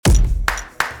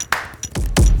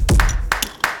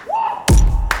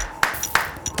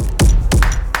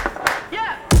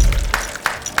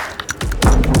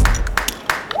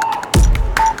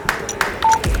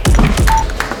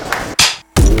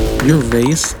Your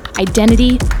race,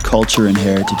 identity, culture, and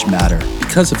heritage matter.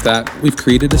 Because of that, we've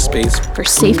created a space for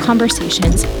safe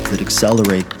conversations that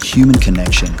accelerate human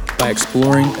connection by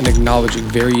exploring and acknowledging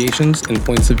variations and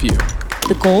points of view.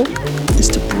 The goal is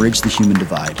to bridge the human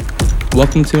divide.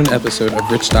 Welcome to an episode of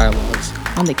Rich Dialogues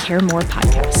on the Care More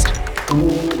podcast.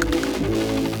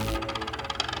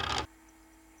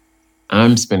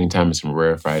 I'm spending time in some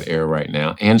rarefied air right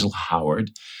now. Angela Howard,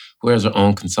 who has her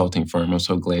own consulting firm. I'm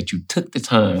so glad you took the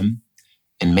time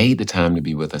and made the time to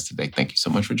be with us today. Thank you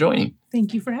so much for joining.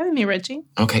 Thank you for having me, Reggie.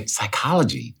 Okay,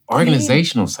 psychology,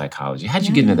 organizational psychology. How did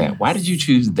you get into that? Why did you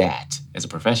choose that as a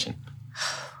profession?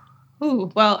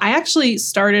 Well, I actually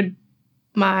started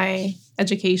my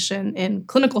education in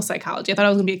clinical psychology. I thought I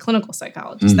was going to be a clinical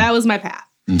psychologist. That was my path.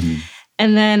 Mm-hmm.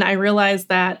 And then I realized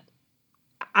that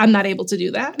I'm not able to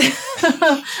do that.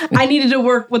 I needed to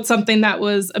work with something that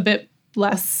was a bit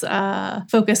less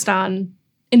focused on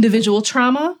individual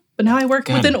trauma. But now I work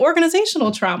within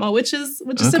organizational trauma, which is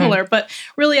similar. But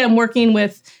really, I'm working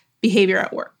with behavior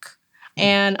at work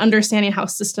and understanding how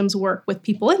systems work with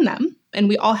people in them. And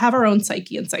we all have our own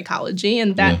psyche and psychology,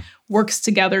 and that works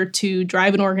together to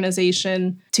drive an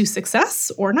organization to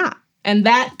success or not. And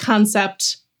that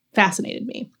concept fascinated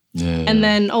me. Yeah. And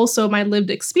then also my lived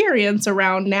experience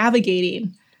around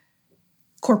navigating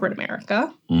corporate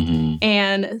America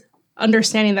and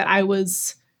understanding that I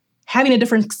was having a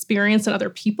different experience than other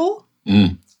people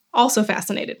also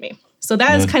fascinated me. So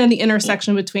that is kind of the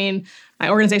intersection between my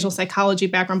organizational psychology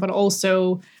background, but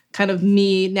also kind of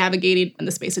me navigating in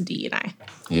the space of DE&I.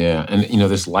 Yeah, and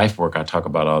this life work I talk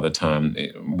about all the time,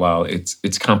 while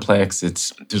it's complex,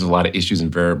 there's a lot of issues and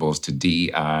variables to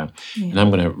DEI, and I'm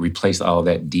going to replace all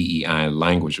that DEI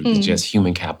language with just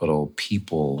human capital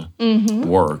people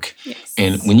work. Yes.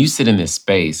 And when you sit in this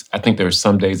space, I think there are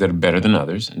some days that are better than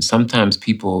others, and sometimes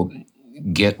people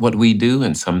get what we do,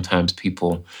 and sometimes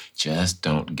people just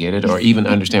don't get it or even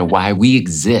understand why we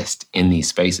exist in these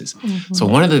spaces. So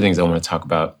one of the things I want to talk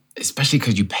about, especially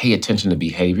because you pay attention to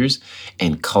behaviors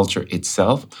and culture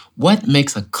itself, what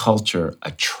makes a culture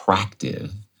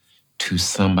attractive to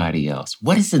somebody else?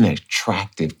 What is an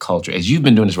attractive culture? As you've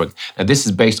been doing this work, now this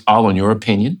is based all on your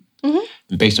opinion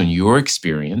and based on your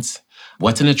experience.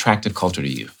 What's an attractive culture to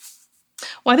you?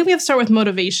 Well, I think we have to start with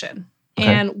motivation. Okay.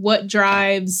 And what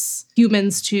drives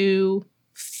humans to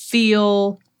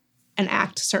feel and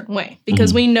act a certain way.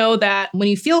 Because we know that when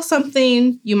you feel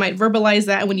something, you might verbalize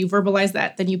that. And when you verbalize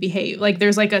that, then you behave. Like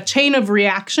there's like a chain of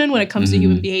reaction when it comes to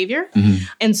human behavior.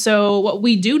 And so what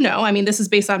we do know, I mean, this is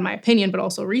based on my opinion, but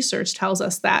also research tells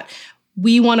us that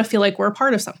we want to feel like we're a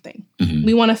part of something.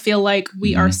 We want to feel like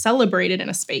we are celebrated in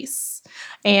a space.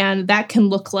 And that can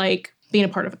look like being a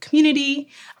part of a community,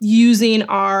 using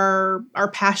our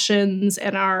passions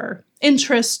and our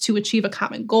interests to achieve a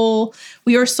common goal.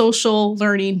 We are social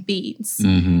learning beings,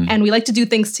 and we like to do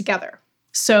things together.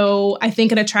 So I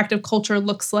think an attractive culture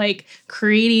looks like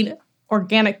creating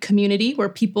organic community where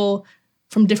people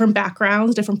from different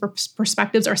backgrounds, different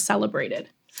perspectives are celebrated.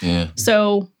 Yeah.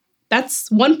 So that's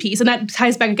one piece, and that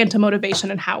ties back again to motivation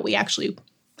and how we actually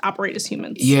operate as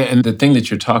humans. Yeah, and the thing that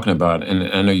you're talking about, and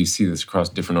I know you see this across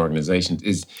different organizations,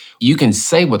 is you can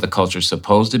say what the culture is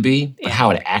supposed to be, but how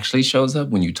it actually shows up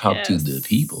when you talk to the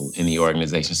people in the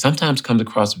organization sometimes comes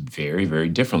across very, very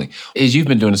differently. As you've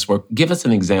been doing this work, give us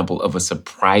an example of a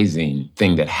surprising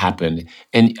thing that happened.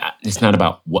 And it's not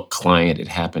about what client it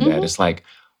happened at. It's like,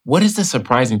 what is the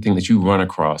surprising thing that you run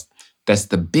across that's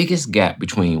the biggest gap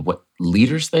between what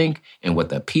leaders think and what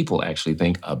the people actually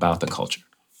think about the culture?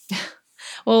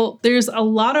 Well, there's a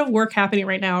lot of work happening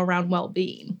right now around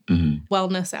well-being,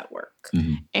 wellness at work.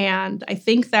 And I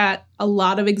think that a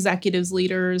lot of executives,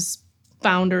 leaders,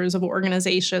 founders of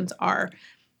organizations are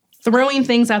throwing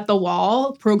things at the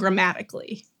wall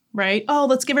programmatically, right? Oh,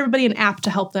 let's give everybody an app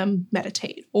to help them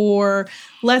meditate, or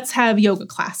let's have yoga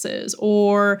classes,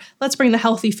 or let's bring the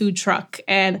healthy food truck.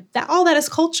 And all that is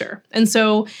culture. And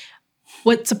so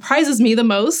what surprises me the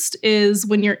most is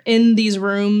when you're in these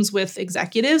rooms with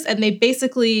executives and they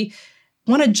basically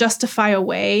want to justify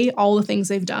away all the things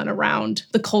they've done around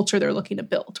the culture they're looking to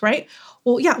build, right?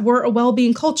 Well, yeah, we're a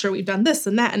well-being culture. We've done this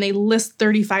and that. And they list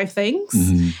 35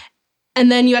 things.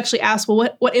 And then you actually ask, well,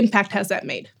 what impact has that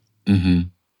made?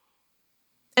 And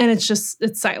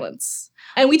it's silence.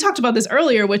 And we talked about this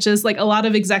earlier, which is like a lot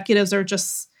of executives are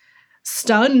just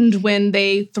stunned when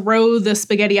they throw the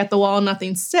spaghetti at the wall and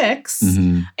nothing sticks.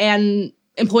 And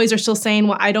employees are still saying,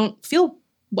 well, I don't feel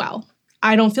well.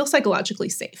 I don't feel psychologically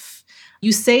safe.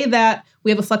 You say that we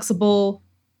have a flexible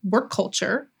work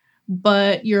culture,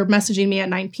 but you're messaging me at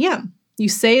 9 p.m. You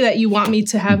say that you want me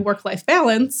to have work-life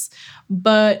balance,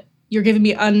 but you're giving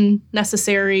me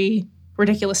unnecessary,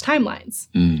 ridiculous timelines.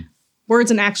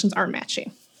 Words and actions aren't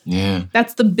matching. Yeah.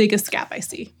 That's the biggest gap I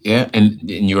see. Yeah.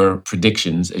 And in your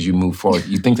predictions as you move forward,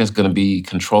 you think that's going to be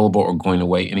controllable or going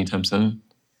away anytime soon?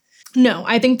 No,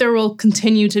 I think there will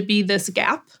continue to be this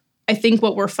gap. I think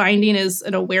what we're finding is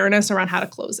an awareness around how to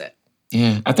close it.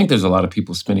 Yeah. I think there's a lot of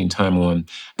people spending time on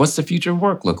what's the future of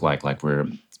work look like? Like we're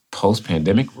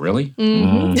post-pandemic, really?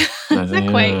 Not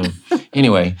quite.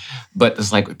 Anyway, but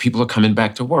it's like people are coming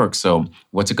back to work. So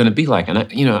what's it going to be like? And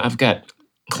I've got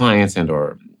clients and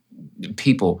or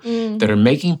people that are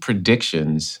making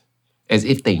predictions as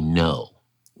if they know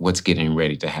what's getting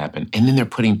ready to happen. And then they're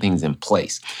putting things in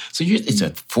place. So it's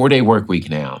a 4-day work week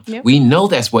now. Yep. We know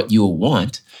that's what you'll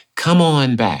want. Come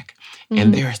on back.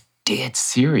 And they're dead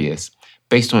serious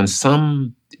based on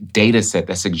some data set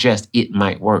that suggests it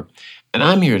might work. And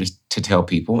I'm here to tell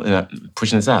people, and I'm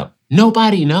pushing this out,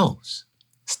 nobody knows.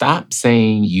 Stop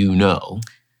saying you know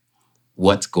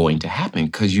what's going to happen,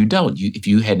 because you don't. If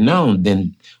you had known,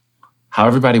 then how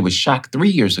everybody was shocked 3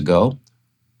 years ago,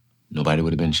 nobody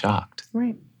would have been shocked.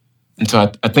 Right. And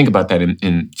so I think about that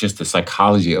in just the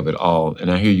psychology of it all. And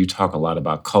I hear you talk a lot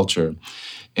about culture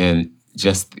and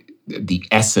just the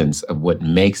essence of what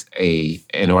makes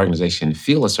an organization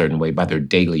feel a certain way by their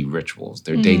daily rituals,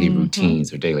 their daily routines,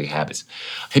 their daily habits.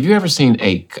 Have you ever seen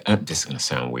this is going to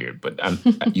sound weird, but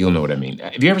you'll know what I mean.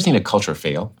 Have you ever seen a culture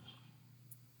fail?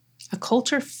 A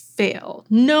culture fail?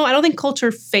 No, I don't think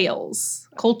culture fails.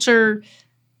 Culture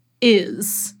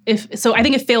is. I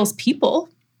think it fails people.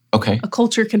 Okay. A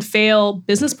culture can fail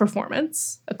business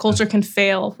performance. A culture can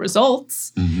fail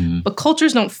results. But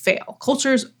cultures don't fail.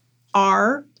 Cultures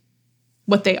are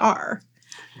what they are.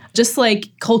 Just like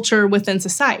culture within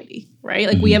society, right?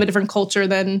 Like we have a different culture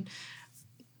than,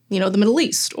 the Middle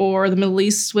East, or the Middle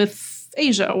East with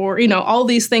Asia, or, all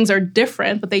these things are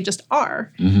different, but they just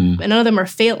are. And none of them are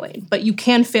failing. But you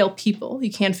can fail people.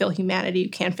 You can fail humanity. You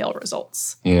can fail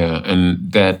results. Yeah,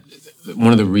 and that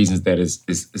one of the reasons that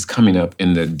is coming up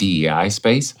in the DEI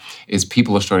space is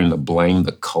people are starting to blame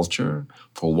the culture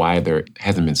for why there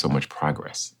hasn't been so much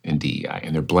progress in DEI.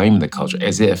 And they're blaming the culture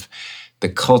as if the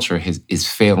culture is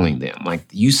failing them. Like,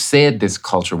 you said this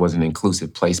culture was an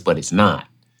inclusive place, but it's not.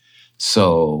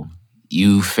 So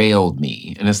you failed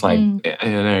me. And it's like,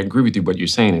 and I agree with you, what you're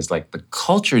saying is like the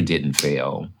culture didn't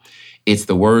fail. It's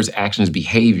the words, actions,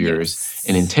 behaviors,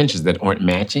 and intentions that aren't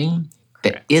matching,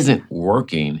 that isn't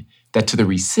working, that to the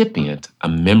recipient, a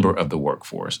member of the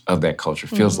workforce of that culture,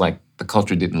 feels like the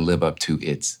culture didn't live up to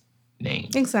its name.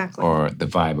 Exactly. Or the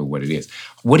vibe of what it is.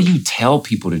 What do you tell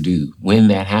people to do when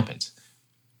that happens?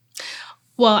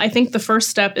 Well, I think the first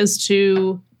step is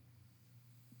to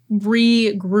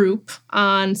regroup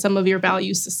on some of your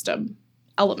value system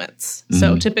elements.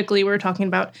 So typically we were talking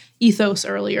about ethos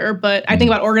earlier, but I think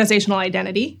about organizational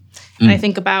identity, and I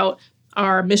think about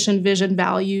our mission, vision,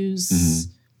 values,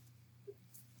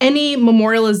 any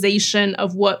memorialization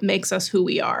of what makes us who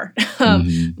we are,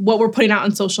 what we're putting out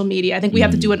on social media. I think we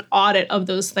have to do an audit of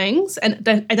those things and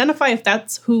identify if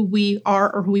that's who we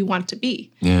are or who we want to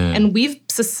be. Yeah. And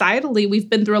societally, we've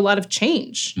been through a lot of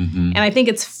change. And I think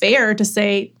it's fair to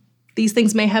say these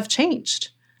things may have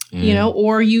changed,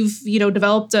 or you've,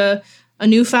 developed a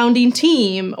new founding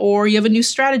team, or you have a new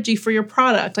strategy for your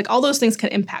product. Like, all those things can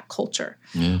impact culture.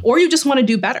 Or you just want to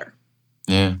do better.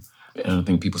 Yeah. I don't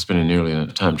think people spend nearly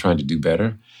enough time trying to do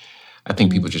better. I think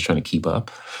people are just trying to keep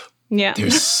up. Yeah.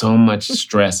 There's so much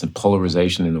stress and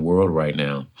polarization in the world right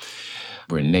now.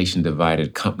 We're a nation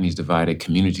divided, companies divided,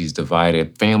 communities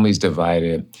divided, families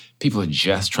divided. People are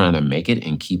just trying to make it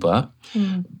and keep up.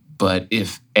 But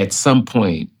if at some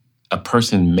point a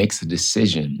person makes a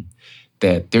decision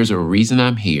that there's a reason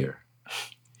I'm here,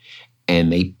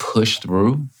 and they push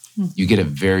through, you get a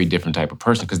very different type of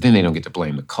person, because then they don't get to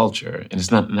blame the culture. And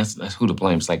that's who to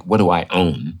blame. It's like, what do I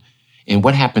own? And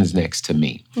what happens next to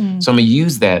me? So I'm going to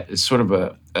use that as sort of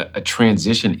a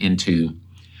transition into,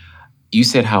 you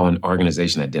said how an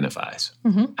organization identifies.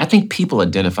 I think people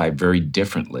identify very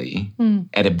differently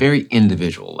at a very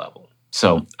individual level.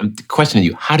 So I'm questioning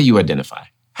you, how do you identify?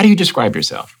 How do you describe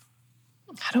yourself?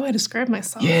 How do I describe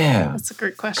myself? Yeah. That's a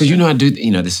great question. Because I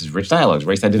do, this is Rich Dialogues,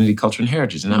 Race, Identity, Culture, and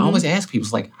Heritage. And I always ask people,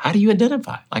 it's like, how do you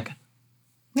identify? Like,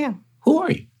 who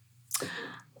are you?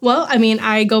 Well,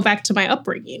 I go back to my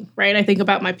upbringing, right? I think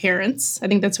about my parents. I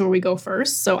think that's where we go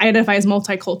first. So I identify as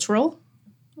multicultural.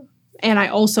 And I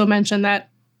also mentioned that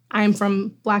I'm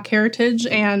from Black heritage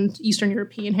and Eastern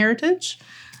European heritage.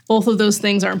 Both of those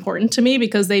things are important to me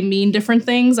because they mean different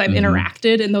things. I've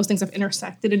interacted, and those things have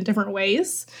intersected in different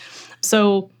ways.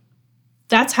 So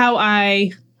that's how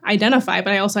I identify,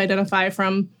 but I also identify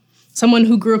from someone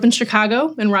who grew up in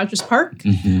Chicago in Rogers Park.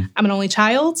 Mm-hmm. I'm an only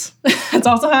child. That's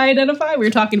also how I identify. We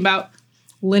were talking about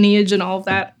lineage and all of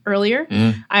that earlier.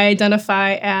 I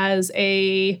identify as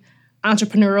a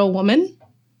entrepreneurial woman.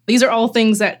 These are all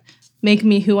things that make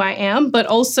me who I am, but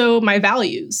also my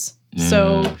values.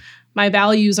 So my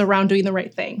values around doing the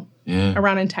right thing,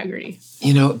 around integrity.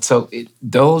 So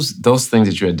those things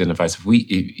that you identify, so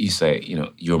if you say,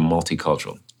 you're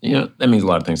multicultural, that means a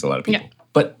lot of things to a lot of people. Yeah.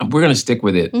 But we're going to stick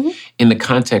with it in the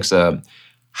context of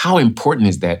how important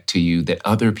is that to you that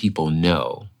other people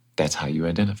know that's how you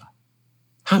identify?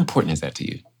 How important is that to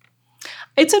you?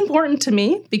 It's important to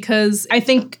me because I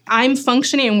think I'm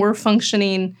functioning and we're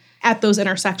functioning at those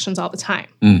intersections all the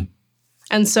time.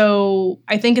 And so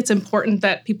I think it's important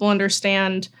that people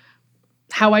understand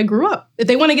how I grew up. If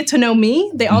they want to get to know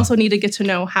me, they also need to get to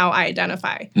know how I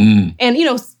identify. And,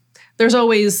 there's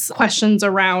always questions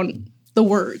around the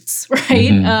words,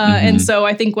 right? And so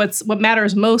I think what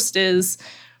matters most is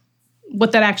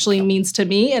what that actually means to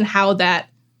me and how that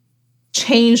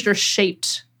changed or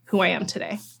shaped who I am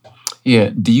today. Yeah.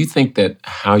 Do you think that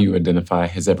how you identify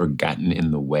has ever gotten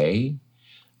in the way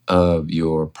of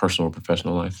your personal or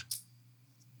professional life?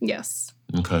 Yes.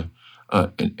 Okay.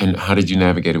 And how did you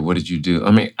navigate it? What did you do?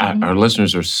 I mean, our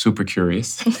listeners are super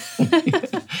curious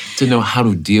to know how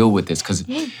to deal with this. Because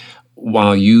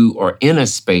while you are in a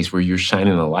space where you're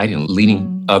shining a light and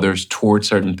leading others toward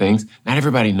certain things, not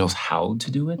everybody knows how to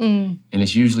do it. And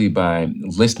it's usually by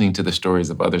listening to the stories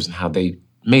of others and how they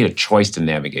made a choice to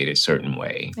navigate a certain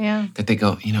way that they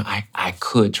go, I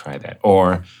could try that.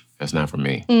 Or that's not for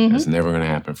me. That's never going to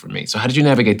happen for me. So how did you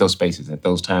navigate those spaces at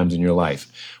those times in your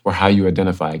life where how you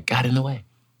identify got in the way?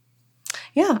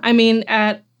 Yeah. I mean,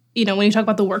 when you talk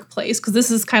about the workplace, because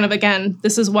this is kind of, again,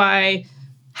 this is why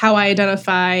how I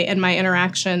identify and my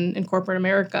interaction in corporate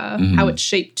America, how it's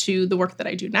shaped to the work that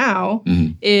I do now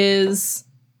is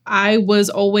I was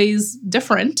always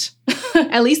different,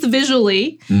 at least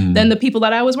visually, than the people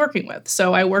that I was working with.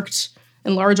 So I worked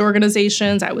in large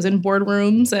organizations. I was in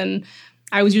boardrooms, and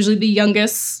I was usually the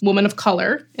youngest woman of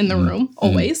color in the room,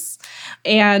 always.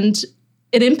 And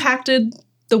it impacted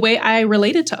the way I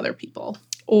related to other people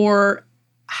or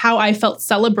how I felt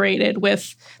celebrated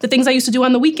with the things I used to do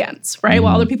on the weekends, right?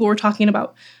 While other people were talking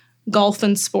about golf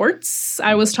and sports,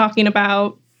 I was talking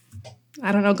about,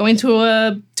 I don't know, going to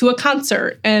a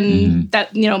concert and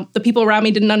that, the people around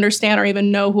me didn't understand or even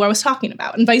know who I was talking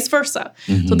about and vice versa.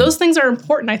 So those things are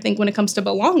important, I think, when it comes to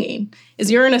belonging,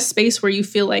 is you're in a space where you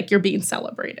feel like you're being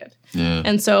celebrated.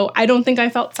 And so I don't think I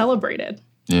felt celebrated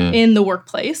in the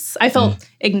workplace. I felt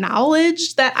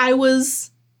acknowledged that I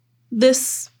was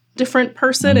this different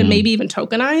person and maybe even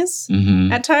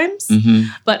tokenized at times,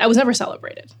 but I was never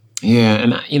celebrated. Yeah,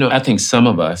 and I think some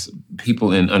of us,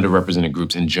 people in underrepresented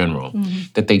groups in general,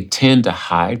 that they tend to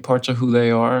hide parts of who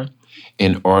they are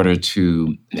in order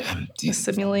to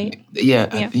assimilate.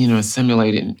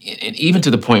 Assimilate it, and even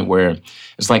to the point where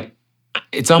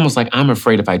it's almost like I'm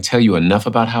afraid if I tell you enough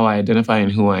about how I identify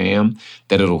and who I am,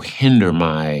 that it'll hinder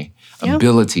my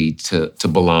ability to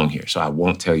belong here. So I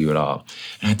won't tell you at all.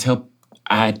 And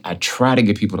I try to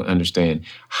get people to understand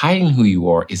hiding who you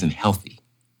are isn't healthy.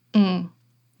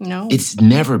 No. It's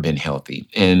never been healthy.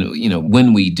 And,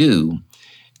 when we do,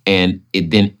 and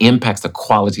it then impacts the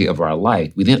quality of our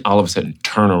life, we then all of a sudden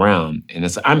turn around and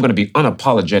it's, I'm going to be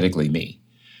unapologetically me.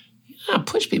 I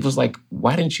push people. It's like,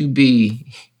 why didn't you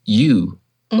be you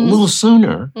a little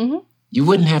sooner? You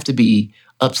wouldn't have to be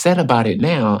upset about it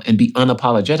now and be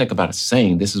unapologetic about it,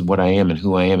 saying this is what I am and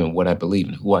who I am and what I believe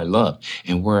and who I love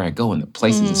and where I go and the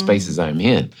places and spaces I'm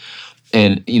in.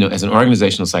 And, as an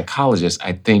organizational psychologist,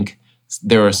 I think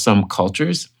there are some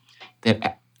cultures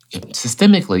that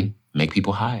systemically make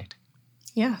people hide.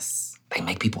 Yes. They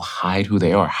make people hide who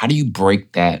they are. How do you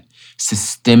break that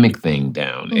systemic thing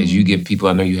down as you give people,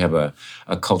 I know you have a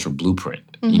cultural blueprint,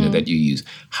 that you use.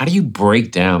 How do you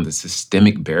break down the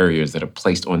systemic barriers that are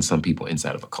placed on some people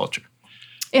inside of a culture?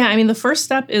 Yeah, I mean, the first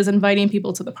step is inviting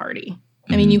people to the party.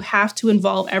 I mean, you have to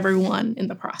involve everyone in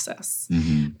the process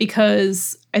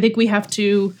because I think we have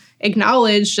to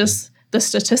acknowledge just the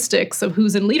statistics of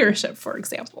who's in leadership, for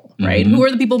example, right? Who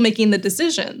are the people making the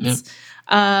decisions?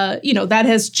 That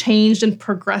has changed and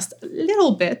progressed a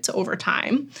little bit over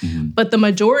time, but the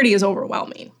majority is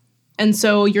overwhelming. And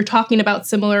so you're talking about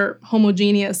similar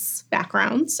homogeneous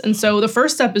backgrounds. And so the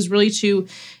first step is really to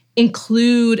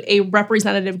include a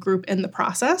representative group in the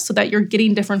process so that you're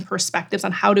getting different perspectives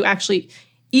on how to actually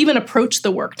even approach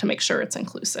the work to make sure it's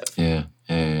inclusive.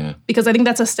 Yeah. Because I think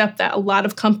that's a step that a lot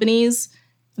of companies,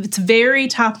 it's very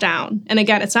top down. And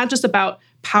again, it's not just about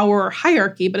power or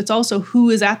hierarchy, but it's also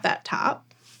who is at that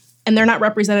top and they're not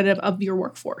representative of your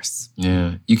workforce.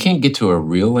 Yeah. You can't get to a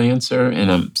real answer.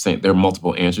 And I'm saying there are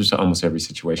multiple answers to almost every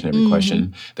situation, every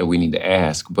question that we need to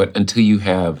ask. But until you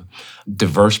have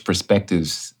diverse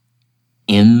perspectives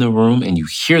in the room and you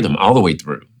hear them all the way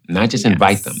through, not just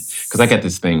invite them. Because I got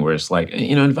this thing where it's like,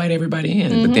 invite everybody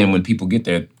in. But then when people get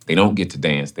there, they don't get to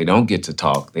dance. They don't get to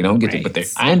talk. They don't get to, but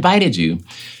I invited you.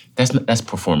 That's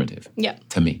performative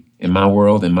to me. In my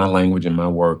world, in my language, in my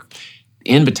work,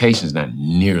 invitation is not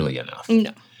nearly enough.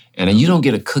 No. And you don't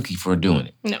get a cookie for doing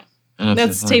it. No.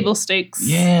 That's table stakes.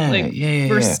 Yeah.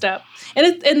 First step.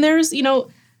 And there's,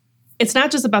 it's not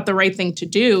just about the right thing to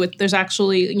do. There's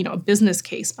actually, a business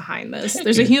case behind this.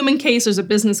 There's a human case. There's a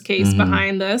business case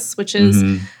behind this, which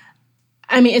is,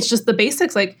 it's just the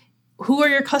basics. Like, who are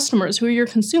your customers? Who are your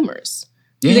consumers?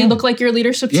 Do they look like your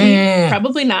leadership team? Yeah.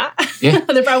 Probably not. Yeah.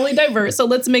 They're probably diverse. So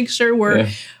let's make sure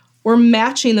we're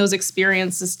matching those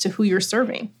experiences to who you're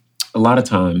serving. A lot of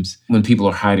times when people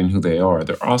are hiding who they are,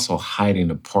 they're also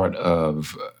hiding a part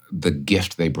of the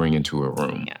gift they bring into a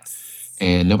room. Yes.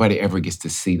 And nobody ever gets to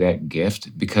see that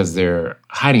gift because they're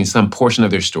hiding some portion of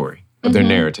their story, of their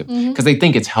narrative, because they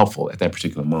think it's helpful at that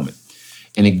particular moment.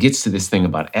 And it gets to this thing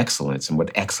about excellence and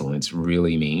what excellence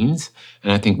really means.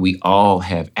 And I think we all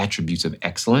have attributes of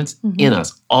excellence in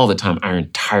us all the time, our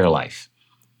entire life.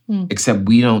 Except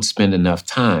we don't spend enough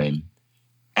time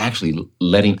actually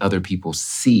letting other people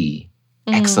see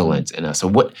excellence in us. So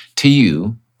what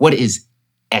is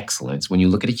excellence when you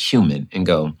look at a human and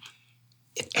go,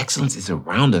 if excellence is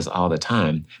around us all the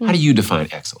time, how do you define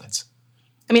excellence?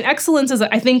 Excellence is,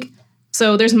 I think,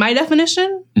 so there's my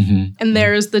definition and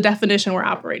there's the definition we're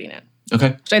operating in. Okay.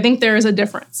 Which I think there is a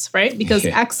difference, right? Because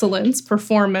excellence,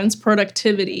 performance,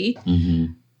 productivity,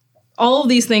 all of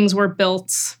these things were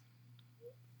built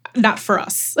not for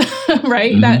us,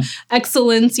 right? That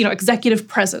excellence, executive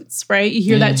presence, right? You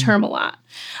hear that term a lot.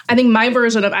 I think my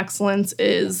version of excellence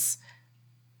is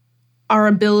our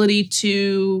ability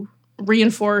to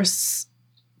reinforce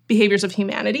behaviors of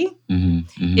humanity.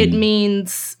 It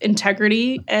means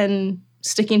integrity and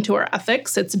sticking to our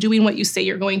ethics. It's doing what you say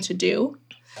you're going to do.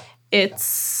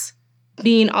 It's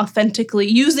being authentically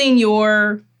using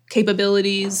your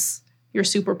capabilities, your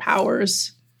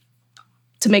superpowers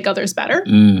to make others better.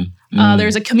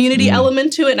 There's a community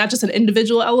element to it, not just an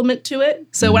individual element to it.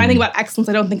 So when I think about excellence,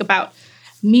 I don't think about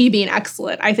me being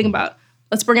excellent. I think about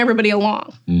let's bring everybody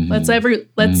along. Let's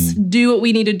do what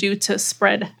we need to do to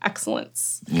spread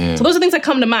excellence. So those are things that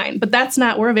come to mind, but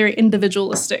we're a very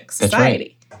individualistic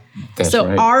society. That's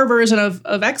right. Our version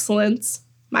of excellence,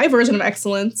 my version of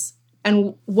excellence,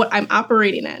 and what I'm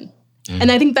operating in.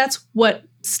 And I think that's what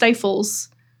stifles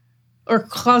or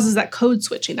causes that code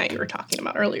switching that you were talking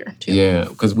about earlier, too. Yeah,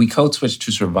 because we code switch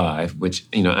to survive, which,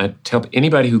 I tell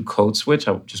anybody who code switch,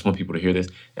 I just want people to hear this,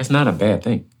 that's not a bad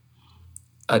thing.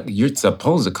 You're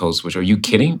supposed to code switch. Are you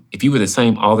kidding? If you were the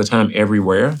same all the time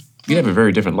everywhere, you'd have a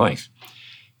very different life.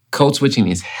 Code switching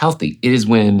is healthy. It is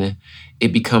when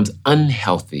it becomes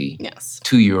unhealthy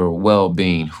to your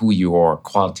well-being, who you are,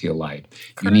 quality of life.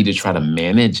 Correct. You need to try to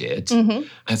manage it. And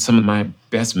some of my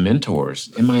best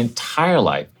mentors in my entire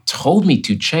life told me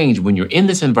to change. When you're in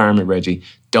this environment, Reggie,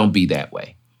 don't be that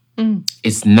way.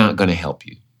 It's not going to help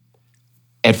you.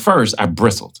 At first, I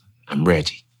bristled. I'm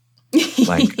Reggie.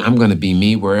 Like, I'm going to be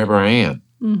me wherever I am.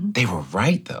 They were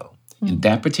right, though. In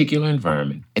that particular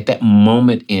environment, at that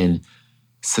moment in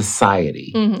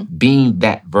society, being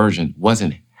that version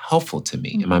wasn't helpful to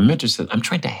me. And my mentor said, I'm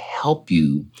trying to help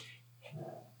you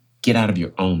get out of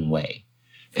your own way.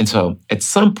 And so at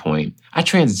some point, I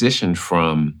transitioned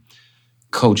from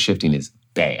code shifting is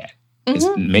bad. It's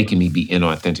making me be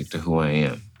inauthentic to who I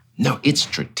am. No, it's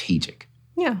strategic.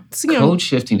 Yeah. Code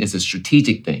shifting is a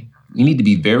strategic thing. You need to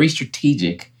be very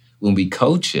strategic when we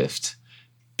code shift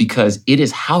because it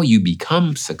is how you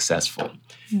become successful.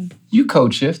 You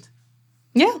code shift.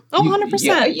 Yeah. Oh,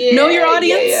 100%. Know your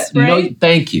audience, right?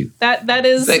 Thank you. That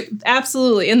is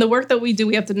absolutely. In the work that we do,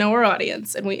 we have to know our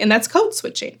audience, and that's code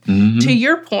switching. To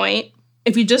your point,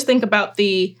 if you just think about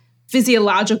the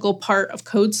physiological part of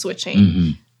code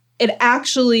switching, it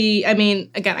actually, again,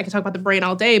 I can talk about the brain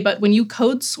all day, but when you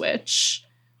code switch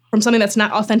from something that's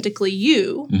not authentically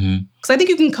you, because I think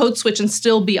you can code switch and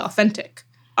still be authentic.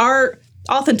 Our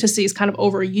authenticity is kind of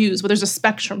overused, but there's a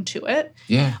spectrum to it.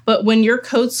 Yeah. But when you're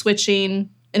code switching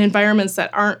in environments that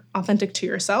aren't authentic to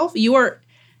yourself, you are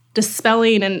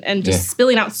dispelling and just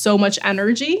spilling out so much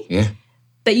energy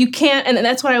that you can't, and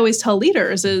that's what I always tell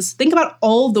leaders is think about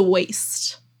all the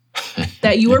waste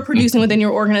that you are producing within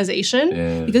your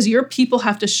organization because your people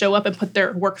have to show up and put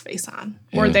their work face on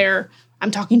or their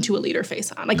I'm talking to a leader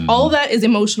face on. Like all of that is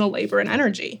emotional labor and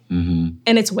energy. And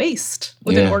it's waste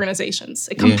within organizations.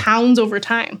 It compounds over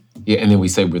time. Yeah, and then we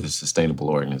say we're the sustainable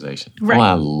organization. Right. Oh,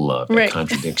 I love that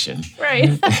contradiction.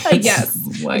 Right. Yes.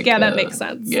 Like, that makes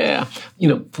sense. Yeah. You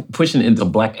know, pushing into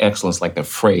Black excellence, like the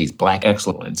phrase Black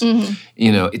excellence,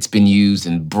 you know, it's been used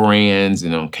in brands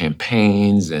and on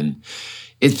campaigns, and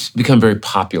it's become very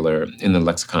popular in the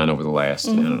lexicon over the last,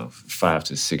 I don't know, 5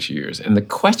 to 6 years. And the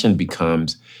question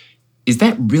becomes, is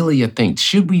that really a thing?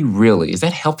 Should we really, is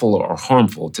that helpful or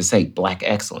harmful to say Black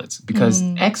excellence? Because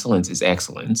excellence is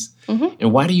excellence.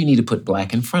 And why do you need to put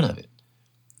Black in front of it?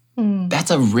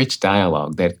 That's a rich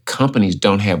dialogue that companies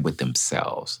don't have with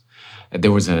themselves.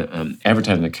 There was an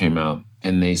advertisement that came out,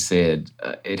 and they said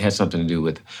it had something to do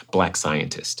with Black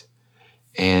scientist.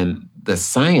 And the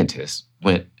scientist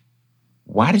went,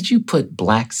 why did you put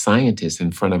Black scientist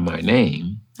in front of my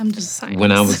name? I'm just a scientist.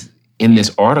 When I was in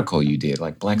this article you did,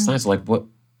 like Black science, like what,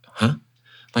 huh?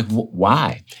 Like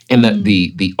why? And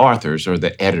the authors or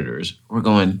the editors were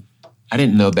going, I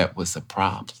didn't know that was a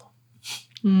problem.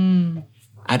 I'm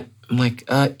like,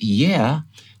 yeah.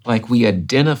 Like we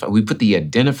put the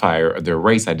identifier of their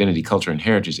race, identity, culture, and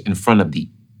heritage in front of the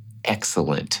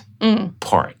excellent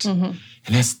part. And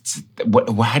that's,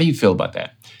 how do you feel about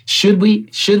that? Should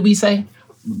we say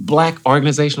Black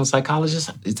organizational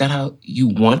psychologists? Is that how you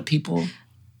want people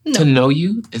to know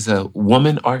you as a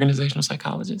woman organizational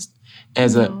psychologist, or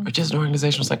just an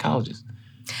organizational psychologist?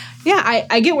 Yeah,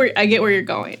 I get where you're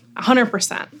going,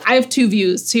 100%. I have two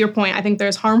views. To your point, I think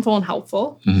there's harmful and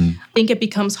helpful. I think it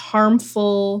becomes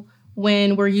harmful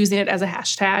when we're using it as a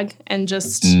hashtag and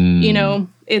just, you know,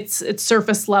 it's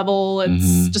surface level.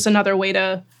 It's just another way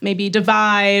to maybe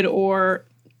divide or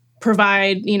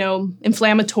provide, you know,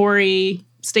 inflammatory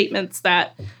statements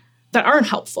that aren't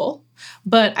helpful.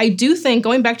 But I do think,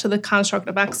 going back to the construct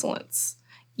of excellence,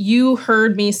 you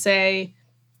heard me say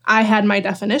I had my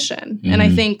definition. And I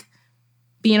think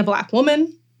being a Black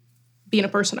woman, being a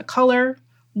person of color,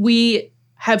 we're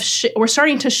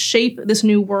starting to shape this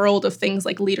new world of things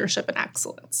like leadership and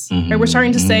excellence. Right? We're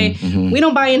starting to say, we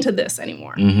don't buy into this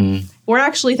anymore. We're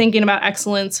actually thinking about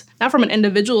excellence, not from an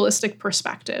individualistic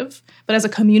perspective, but as a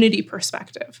community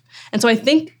perspective. And so I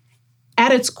think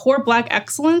at its core, Black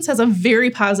excellence has a very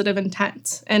positive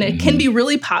intent. And it can be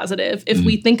really positive if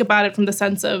we think about it from the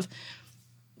sense of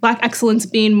Black excellence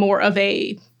being more of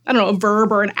a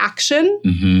verb or an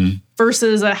action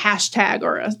versus a hashtag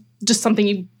or just something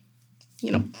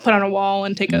you know, put on a wall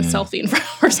and take a selfie in front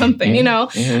of or something, you know?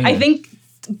 I think,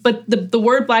 but the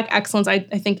word Black excellence, I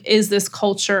think, is this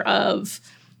culture of,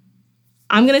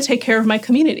 I'm going to take care of my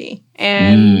community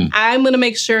and I'm going to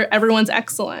make sure everyone's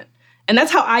excellent. And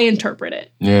that's how I interpret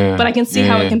it. Yeah. But I can see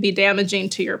how it can be damaging,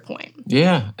 to your point.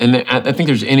 Yeah. And I think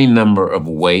there's any number of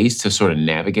ways to sort of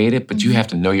navigate it, but you have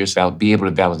to know yourself, be able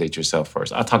to validate yourself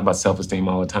first. I talk about self-esteem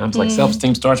all the time. It's like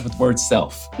self-esteem starts with the word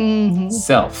self.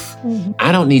 Self.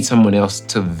 I don't need someone else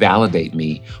to validate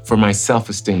me for my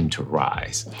self-esteem to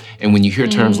rise. And when you hear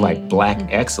terms like Black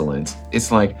excellence,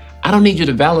 it's like, I don't need you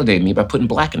to validate me by putting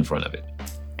Black in front of it.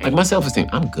 Like my self-esteem,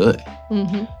 I'm good.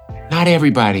 Not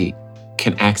everybody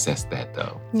can access that,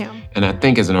 though. Yeah. And I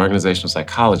think as an organizational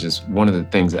psychologist, one of the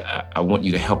things that I want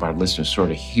you to help our listeners sort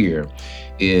of hear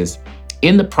is,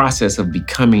 in the process of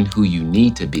becoming who you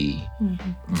need to be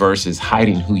versus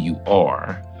hiding who you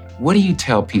are, what do you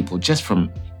tell people, just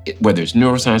from whether it's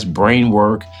neuroscience, brain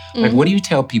work, like what do you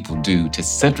tell people do to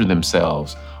center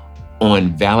themselves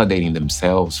on validating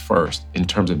themselves first in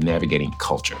terms of navigating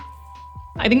culture?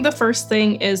 I think the first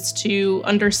thing is to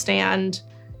understand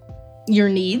your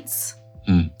needs.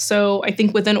 So I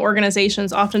think within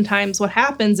organizations, oftentimes what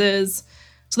happens is,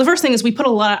 so the first thing is we put a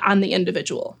lot on the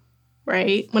individual,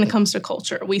 right? When it comes to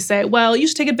culture, we say, well, you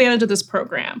should take advantage of this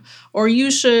program, or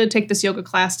you should take this yoga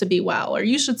class to be well, or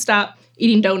you should stop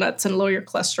eating donuts and lower your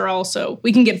cholesterol so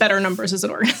we can get better numbers as an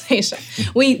organization.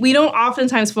 We don't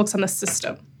oftentimes focus on the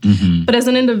system. But as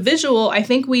an individual, I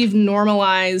think we've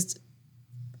normalized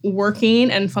working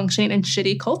and functioning in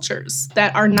shitty cultures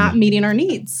that are not meeting our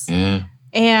needs.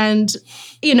 And,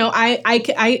 you know, I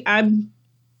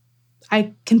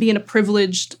can be in a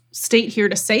privileged state here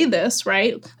to say this,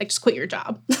 right? Like, just quit your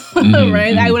job,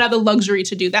 right? I would have the luxury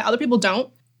to do that. Other people don't.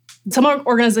 Some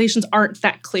organizations aren't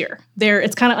that clear.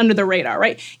 It's kind of under the radar,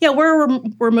 right? Yeah, we're a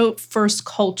remote first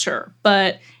culture,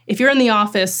 but if you're in the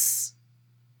office,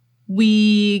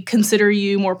 we consider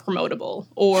you more promotable,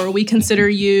 or we consider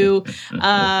you,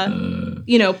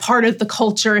 part of the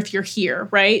culture if you're here,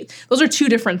 right? Those are two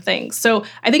different things. So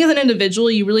I think as an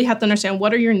individual, you really have to understand,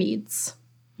 what are your needs?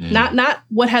 Not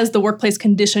what has the workplace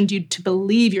conditioned you to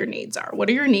believe your needs are. What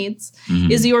are your needs?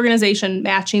 Is the organization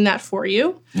matching that for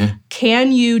you? Yeah.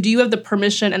 Do you have the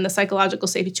permission and the psychological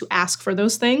safety to ask for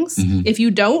those things? If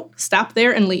you don't, stop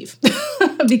there and leave.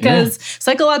 Because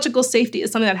psychological safety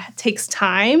is something that takes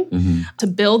time to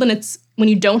build. And when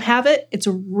you don't have it, it's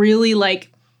really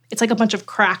it's like a bunch of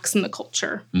cracks in the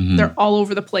culture. They're all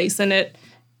over the place, and it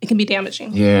can be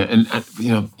damaging. Yeah, and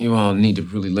you all need to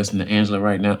really listen to Angela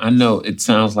right now. I know it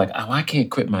sounds like, oh, I can't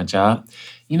quit my job.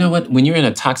 You know what? When you're in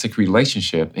a toxic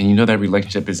relationship and you know that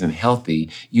relationship isn't healthy,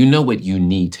 you know what you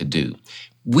need to do.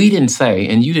 We didn't say,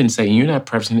 and you didn't say, and you're not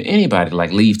pressing anybody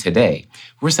like leave today.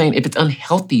 We're saying if it's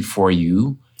unhealthy for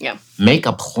you, make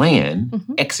a plan,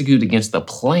 execute against the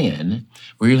plan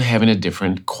where you're having a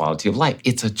different quality of life.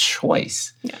 It's a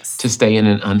choice to stay in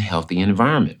an unhealthy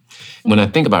environment. When I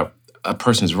think about a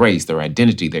person's race, their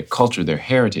identity, their culture, their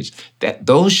heritage,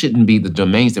 those shouldn't be the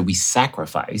domains that we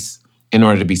sacrifice in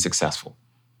order to be successful.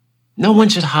 No one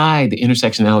should hide the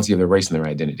intersectionality of their race and their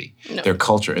identity, their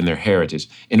culture and their heritage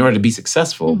in order to be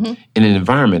successful in an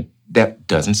environment that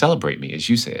doesn't celebrate me, as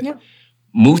you said. Yeah.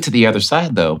 Move to the other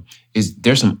side, though, is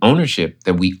there's some ownership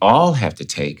that we all have to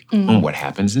take on what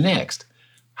happens next.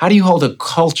 How do you hold a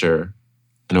culture,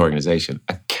 an organization,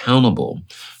 accountable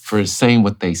for saying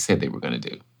what they said they were going to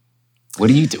do? What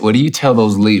do you tell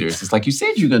those leaders? It's like, you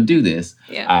said you're going to do this.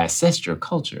 Yeah. I assessed your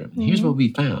culture. Here's what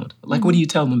we found. Like, what do you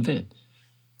tell them then?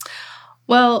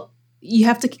 Well, you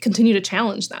have to continue to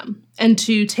challenge them and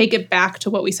to take it back to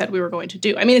what we said we were going to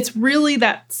do. I mean, it's really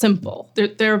that simple.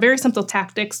 There are very simple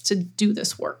tactics to do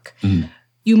this work.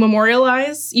 You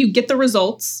memorialize, you get the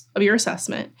results of your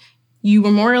assessment, you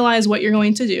memorialize what you're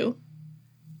going to do,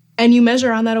 and you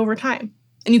measure on that over time,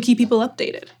 and you keep people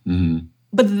updated.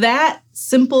 But that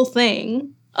simple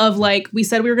thing of we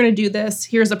said we were going to do this,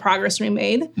 here's the progress we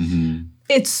made,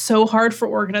 it's so hard for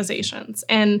organizations.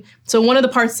 And so one of the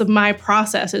parts of my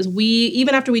process is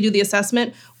even after we do the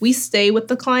assessment, we stay with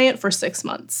the client for 6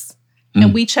 months.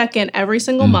 And we check in every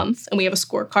single month, and we have a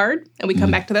scorecard, and we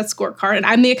come back to that scorecard, and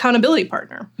I'm the accountability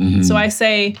partner. So I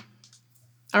say,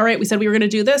 all right, we said we were going to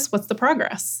do this. What's the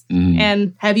progress?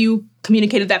 And have you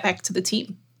communicated that back to the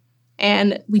team?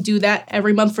 And we do that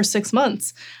every month for 6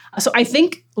 months. So I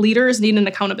think leaders need an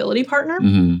accountability partner,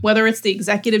 whether it's the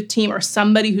executive team or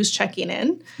somebody who's checking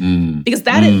in, because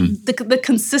that is the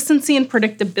consistency and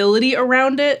predictability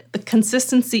around it. The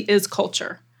consistency is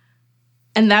culture.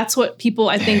 And that's what people,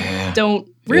 I think, don't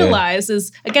realize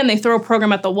is, again, they throw a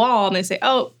program at the wall and they say,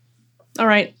 oh, all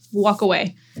right, walk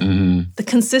away. The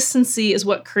consistency is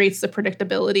what creates the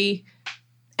predictability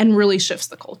and really shifts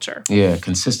the culture. Yeah,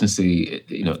 consistency,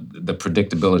 the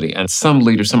predictability. And some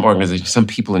leaders, some organizations, some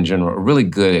people in general are really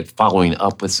good at following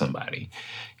up with somebody.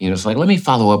 It's like, let me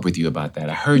follow up with you about that.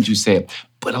 I heard you say it.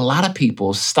 But a lot of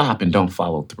people stop and don't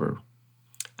follow through.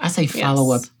 I say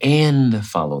follow up and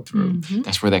follow through.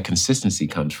 That's where that consistency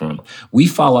comes from. We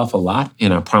fall off a lot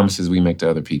in our promises we make to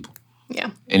other people.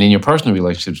 Yeah. And in your personal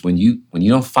relationships, when you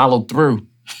don't follow through,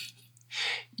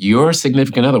 your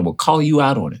significant other will call you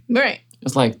out on it. Right.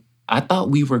 It's like, I thought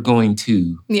we were going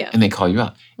to, and they call you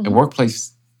out. In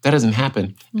workplace, that doesn't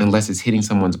happen unless it's hitting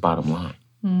someone's bottom line.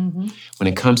 When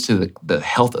it comes to the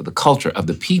health of the culture of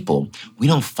the people, we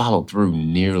don't follow through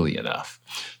nearly enough.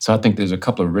 So I think there's a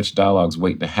couple of rich dialogues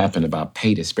waiting to happen about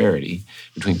pay disparity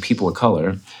between people of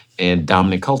color and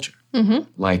dominant culture.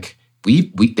 Like,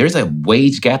 there's a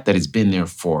wage gap that has been there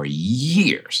for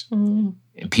years.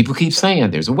 And people keep saying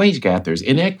there's a wage gap, there's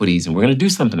inequities, and we're going to do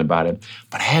something about it.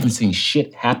 But I haven't seen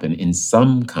shit happen in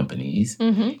some companies.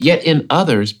 Yet in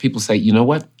others, people say, you know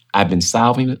what? I've been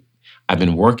solving it. I've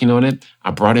been working on it.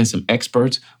 I brought in some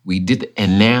experts. We did it.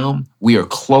 And now we are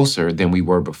closer than we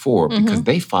were before because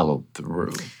they followed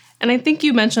through. And I think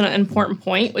you mentioned an important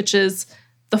point, which is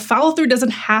the follow through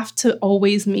doesn't have to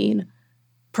always mean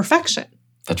perfection.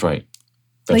 That's right.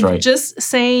 That's right. Just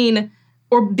saying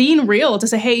or being real to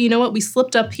say, hey, you know what? We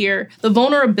slipped up here. The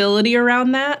vulnerability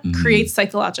around that creates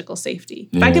psychological safety.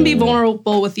 If I can be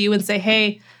vulnerable with you and say,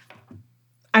 hey,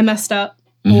 I messed up,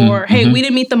 or hey, we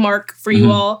didn't meet the mark for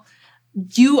you all.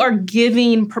 You are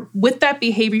giving, with that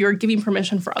behavior, you're giving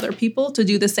permission for other people to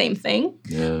do the same thing.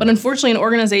 Yeah. But unfortunately, in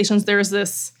organizations, there's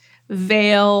this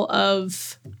veil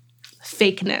of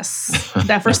fakeness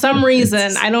that for some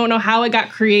reason, I don't know how it got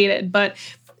created, but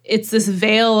it's this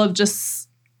veil of just,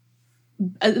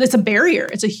 it's a barrier.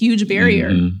 It's a huge barrier.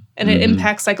 And it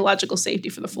impacts psychological safety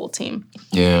for the full team.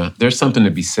 Yeah, there's something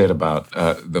to be said about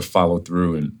the follow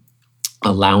through and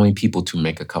allowing people to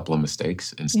make a couple of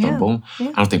mistakes and stumble.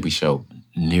 I don't think we show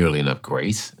nearly enough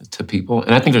grace to people.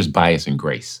 And I think there's bias in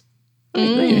grace.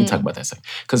 Let me talk about that second.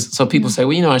 Because so people say,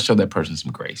 well, I showed that person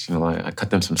some grace. Like I cut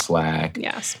them some slack.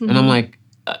 Yes. And I'm like,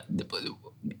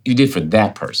 you did for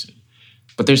that person.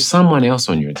 But there's someone else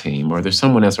on your team or there's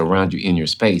someone else around you in your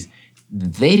space.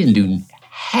 They didn't do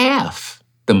half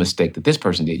the mistake that this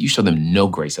person did. You show them no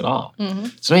grace at all.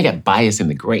 So now you got bias in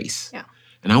the grace. Yeah.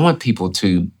 And I want people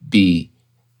to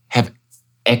have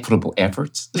equitable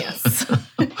efforts. Yes.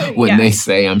 when they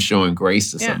say I'm showing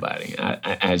grace to somebody.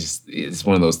 I just, it's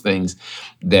one of those things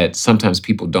that sometimes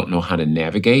people don't know how to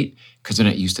navigate because they're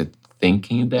not used to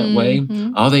thinking that way.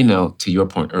 All they know, to your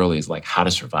point earlier, is like how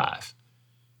to survive.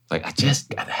 Like, I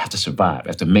just have to survive. I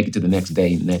have to make it to the next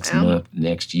day, next month,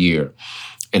 next year.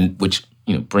 And which,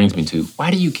 brings me to, why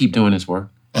do you keep doing this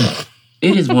work?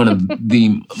 It is one of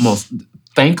the most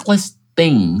thankless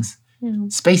things,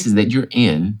 spaces that you're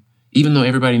in, even though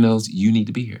everybody knows you need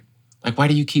to be here. Like, why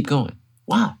do you keep going?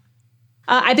 Why?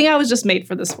 I think I was just made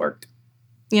for this work.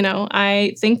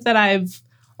 I think that I've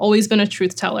always been a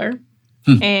truth teller.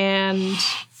 And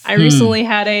I recently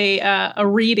had a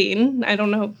reading. I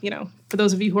don't know, for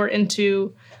those of you who are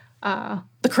into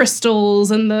the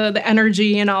crystals and the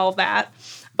energy and all of that.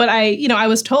 But I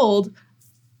was told,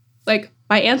 like,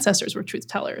 my ancestors were truth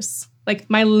tellers. Like,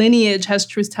 my lineage has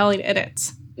truth telling in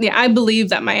it. Yeah, I believe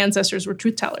that my ancestors were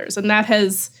truth tellers, and that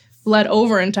has bled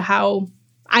over into how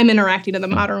I'm interacting in the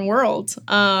modern world.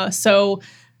 So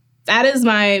that is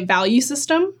my value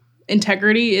system.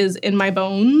 Integrity is in my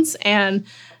bones. And,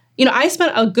 I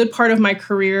spent a good part of my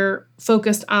career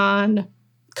focused on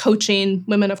coaching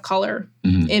women of color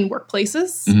in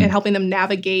workplaces and helping them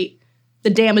navigate the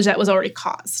damage that was already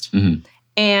caused.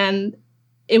 And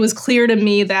it was clear to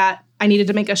me that I needed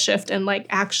to make a shift and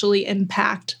actually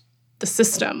impact the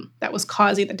system that was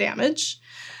causing the damage.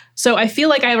 So I feel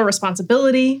like I have a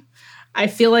responsibility. I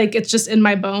feel like it's just in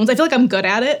my bones. I feel like I'm good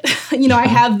at it. I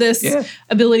have this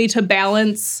ability to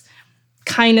balance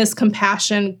kindness,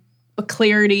 compassion, but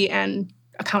clarity and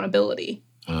accountability,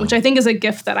 which I think is a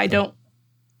gift that I don't,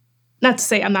 not to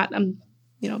say I'm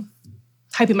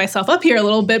hyping myself up here a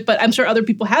little bit, but I'm sure other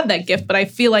people have that gift, but I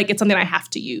feel like it's something I have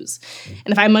to use.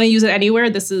 And if I'm going to use it anywhere,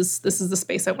 this is the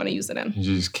space I want to use it in.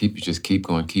 You just keep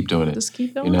going, keep doing it. Just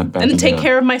keep going. You're not backing and take down.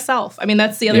 care of myself. I mean,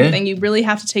 that's the other thing. You really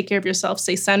have to take care of yourself,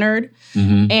 stay centered,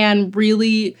 and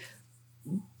really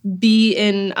be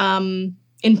in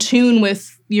tune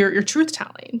with your truth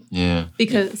telling. Yeah.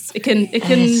 Because it can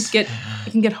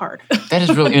get hard. That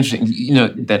is really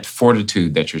interesting. That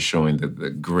fortitude that you're showing, the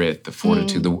grit, the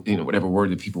fortitude, the whatever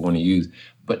word that people want to use.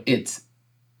 But it's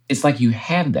like you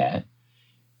have that,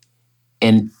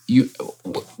 and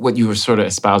what you were sort of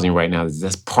espousing right now is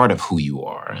that's part of who you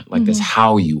are. Like that's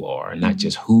how you are, not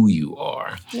just who you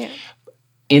are. Yeah.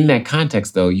 In that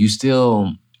context, though, you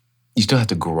still have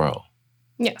to grow.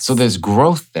 Yes. So there's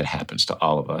growth that happens to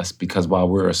all of us because while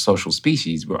we're a social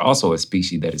species, we're also a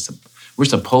species that we're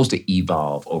supposed to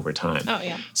evolve over time. Oh,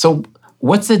 yeah. So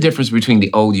what's the difference between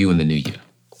the old you and the new you?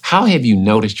 How have you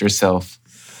noticed yourself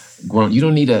grown? You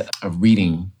don't need a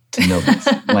reading to know this.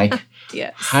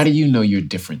 Yes. How do you know you're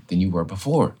different than you were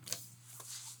before?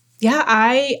 Yeah,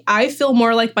 I feel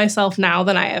more like myself now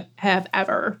than I have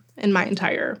ever in my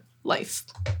entire life.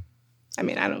 I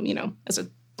mean, I don't, as a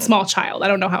small child, I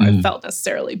don't know how I felt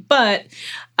necessarily, but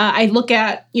I look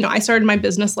at, I started my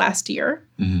business last year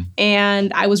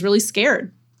and I was really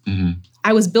scared.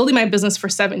 I was building my business for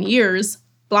 7 years,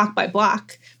 block by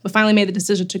block, but finally made the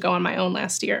decision to go on my own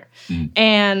last year.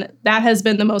 And that has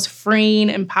been the most freeing,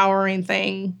 empowering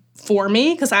thing for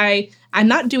me because I'm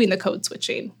not doing the code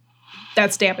switching.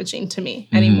 That's damaging to me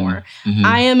anymore.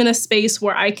 I am in a space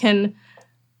where I can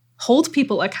hold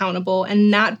people accountable and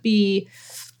not be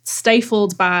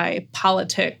stifled by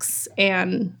politics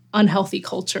and unhealthy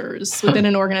cultures within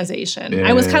an organization.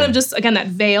 I was kind of just, again, that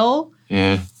veil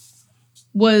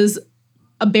was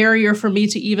a barrier for me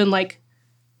to even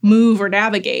move or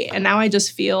navigate. And now I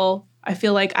feel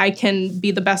like I can be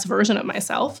the best version of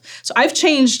myself. So I've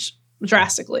changed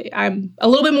drastically. I'm a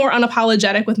little bit more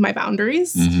unapologetic with my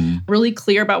boundaries, really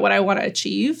clear about what I want to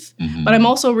achieve. But I'm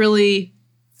also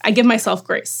I give myself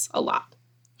grace a lot.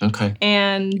 Okay.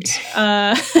 And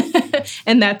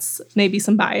and that's maybe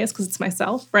some bias because it's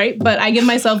myself, right? But I give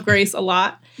myself grace a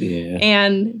lot. Yeah.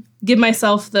 And give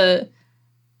myself the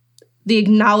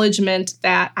acknowledgement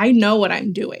that I know what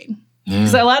I'm doing.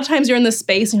 Because a lot of times you're in this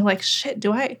space and you're like, shit,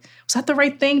 was that the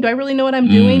right thing? Do I really know what I'm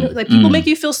doing? People make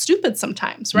you feel stupid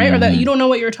sometimes, right? Or that you don't know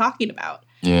what you're talking about.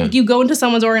 Yeah. You go into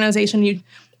someone's organization, you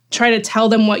try to tell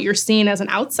them what you're seeing as an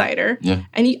outsider. Yeah.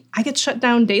 And I get shut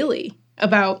down daily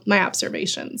about my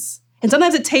observations. And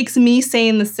sometimes it takes me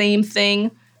saying the same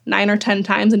thing 9 or 10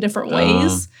 times in different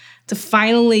ways to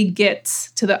finally get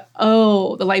to the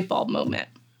light bulb moment.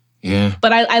 Yeah.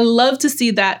 But I love to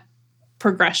see that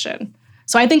progression.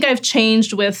 So I think I've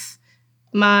changed with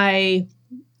my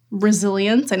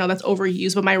resilience. I know that's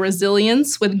overused, but my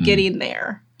resilience with getting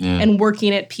there and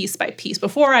working it piece by piece.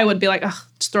 Before I would be like,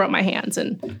 just throw up my hands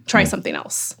and try something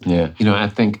else. Yeah. I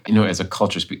think, as a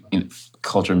culture,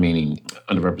 culture meaning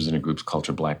underrepresented groups,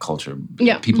 culture, Black culture,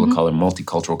 people of color,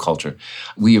 multicultural culture,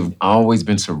 we have always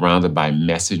been surrounded by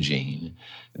messaging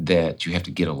that you have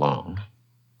to get along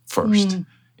first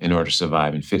in order to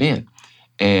survive and fit in.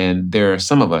 And there are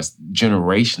some of us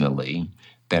generationally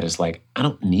that is like, I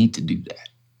don't need to do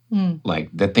that.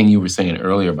 Like that thing you were saying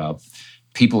earlier about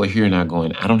people are here now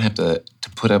going, I don't have to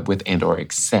put up with and or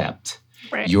accept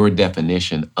your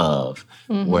definition of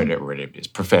whatever it is,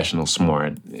 professional,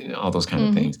 smart, all those kind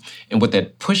of things. And what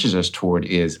that pushes us toward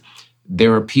is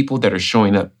there are people that are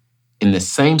showing up in the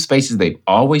same spaces they've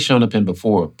always shown up in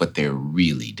before, but they're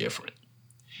really different.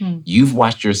 You've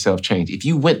watched yourself change. If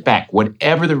you went back,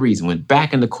 whatever the reason, went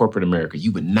back into corporate America,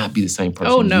 you would not be the same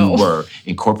person you were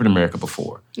in corporate America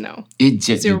before. No. It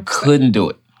just, 0%. You couldn't do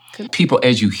it. People,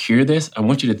 as you hear this, I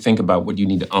want you to think about what you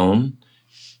need to own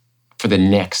for the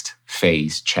next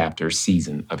phase, chapter,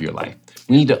 season of your life.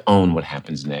 We need to own what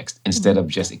happens next instead of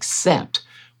just accept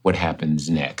what happens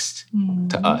next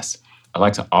to us. I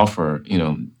like to offer,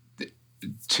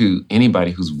 to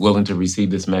anybody who's willing to receive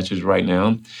this message right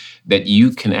now, that you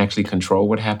can actually control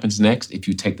what happens next if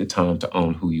you take the time to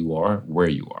own who you are, where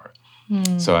you are.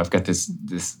 So I've got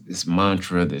this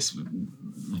mantra, this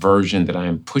version that I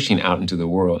am pushing out into the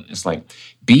world. It's like,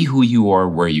 be who you are,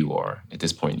 where you are at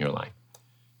this point in your life.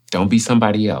 Don't be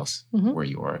somebody else where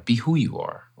you are. Be who you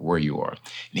are, where you are.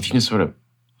 And if you can sort of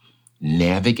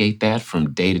navigate that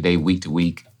from day to day, week to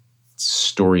week,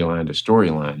 storyline to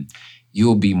storyline,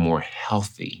 you'll be more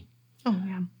healthy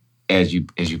as you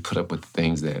put up with the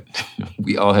things that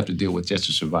we all have to deal with just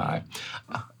to survive.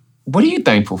 What are you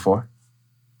thankful for?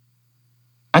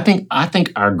 I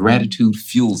think our gratitude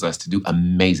fuels us to do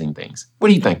amazing things. What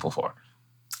are you thankful for?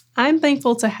 I'm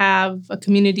thankful to have a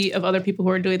community of other people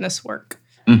who are doing this work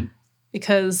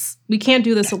because we can't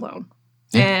do this alone.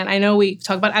 Yeah. And I know we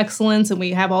talk about excellence and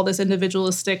we have all this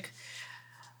individualistic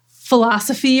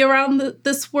philosophy around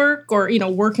this work or,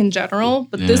 work in general,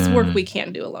 but this work we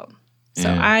can't do alone. So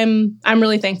I'm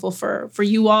really thankful for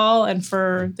you all and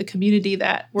for the community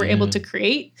that we're able to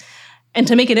create and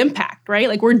to make an impact, right?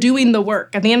 Like we're doing the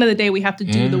work. At the end of the day, we have to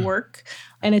do the work.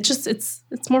 And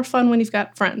it's more fun when you've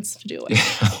got friends to do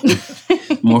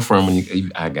it. More fun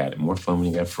when I got it. More fun when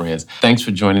you got friends. Thanks for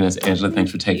joining us, Angela.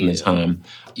 Thanks for taking the time.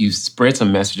 You spread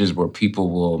some messages where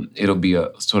it'll be a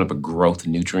sort of a growth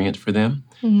nutrient for them.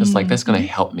 It's like, that's going to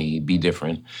help me be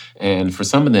different. And for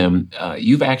some of them,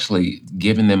 you've actually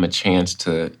given them a chance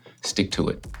to stick to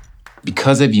it.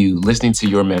 Because of you listening to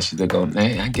your message, they go,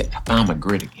 hey, I found my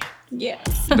grit again.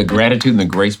 Yes. The gratitude and the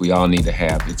grace we all need to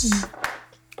have,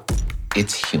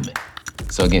 it's human.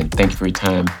 So again, thank you for your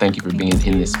time. Thank you for being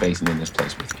in this space and in this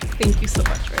place with me. Thank you so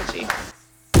much,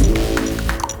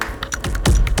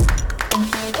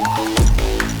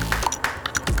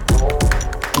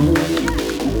 Reggie.